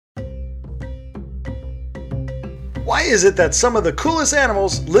Why is it that some of the coolest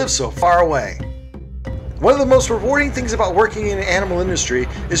animals live so far away? One of the most rewarding things about working in the animal industry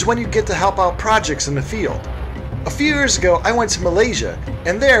is when you get to help out projects in the field. A few years ago, I went to Malaysia,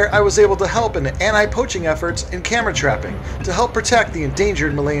 and there I was able to help in the anti-poaching efforts in camera trapping to help protect the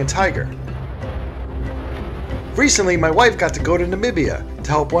endangered Malayan tiger. Recently, my wife got to go to Namibia to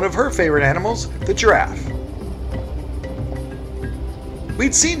help one of her favorite animals, the giraffe.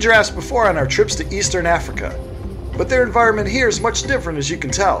 We'd seen giraffes before on our trips to Eastern Africa, but their environment here is much different, as you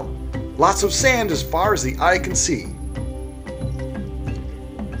can tell. Lots of sand as far as the eye can see.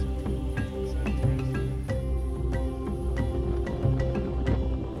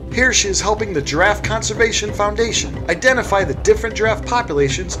 Here she is helping the Giraffe Conservation Foundation identify the different giraffe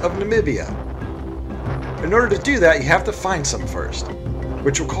populations of Namibia. In order to do that, you have to find some first,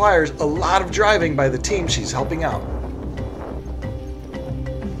 which requires a lot of driving by the team she's helping out.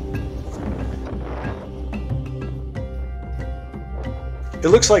 It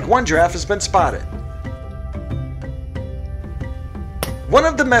looks like one giraffe has been spotted. One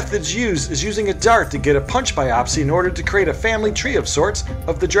of the methods used is using a dart to get a punch biopsy in order to create a family tree of sorts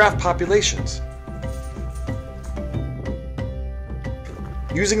of the giraffe populations.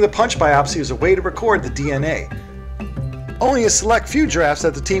 Using the punch biopsy is a way to record the DNA. Only a select few giraffes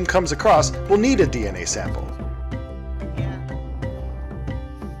that the team comes across will need a DNA sample.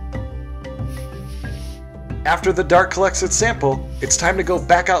 After the dart collects its sample, it's time to go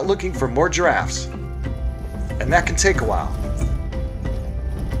back out looking for more giraffes. And that can take a while.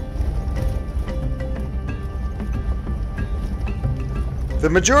 The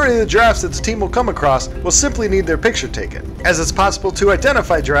majority of the giraffes that the team will come across will simply need their picture taken, as it's possible to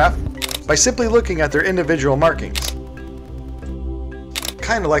identify giraffe by simply looking at their individual markings.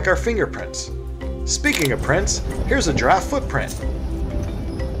 Kinda like our fingerprints. Speaking of prints, here's a giraffe footprint.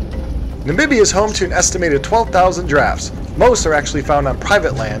 Namibia is home to an estimated 12,000 giraffes. Most are actually found on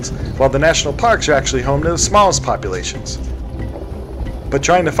private lands, while the national parks are actually home to the smallest populations. But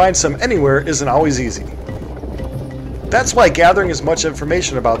trying to find some anywhere isn't always easy. That's why gathering as much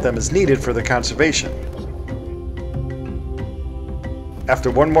information about them is needed for their conservation.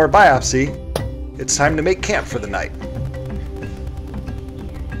 After one more biopsy, it's time to make camp for the night.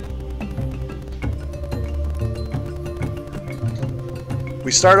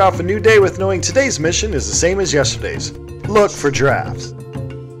 We start off a new day with knowing today's mission is the same as yesterday's. Look for giraffes.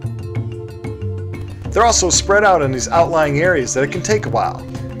 They're also spread out in these outlying areas that it can take a while.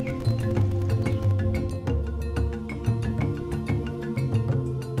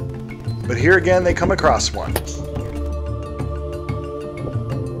 But here again they come across one.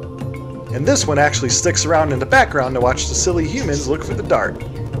 And this one actually sticks around in the background to watch the silly humans look for the dart.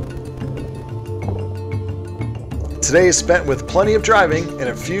 Today is spent with plenty of driving and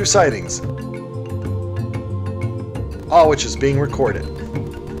a few sightings, all which is being recorded.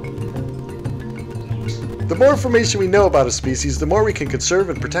 The more information we know about a species, the more we can conserve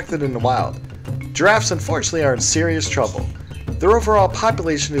and protect it in the wild. Giraffes unfortunately are in serious trouble. Their overall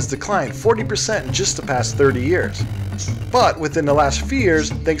population has declined 40% in just the past 30 years. But within the last few years,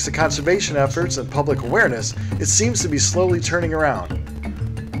 thanks to conservation efforts and public awareness, it seems to be slowly turning around.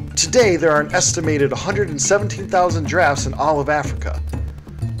 Today, there are an estimated 117,000 giraffes in all of Africa.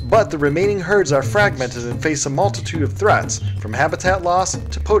 But the remaining herds are fragmented and face a multitude of threats, from habitat loss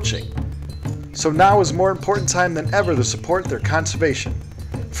to poaching. So now is a more important time than ever to support their conservation.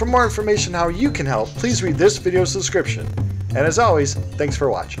 For more information on how you can help, please read this video's description. And as always, thanks for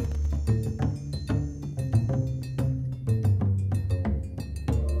watching.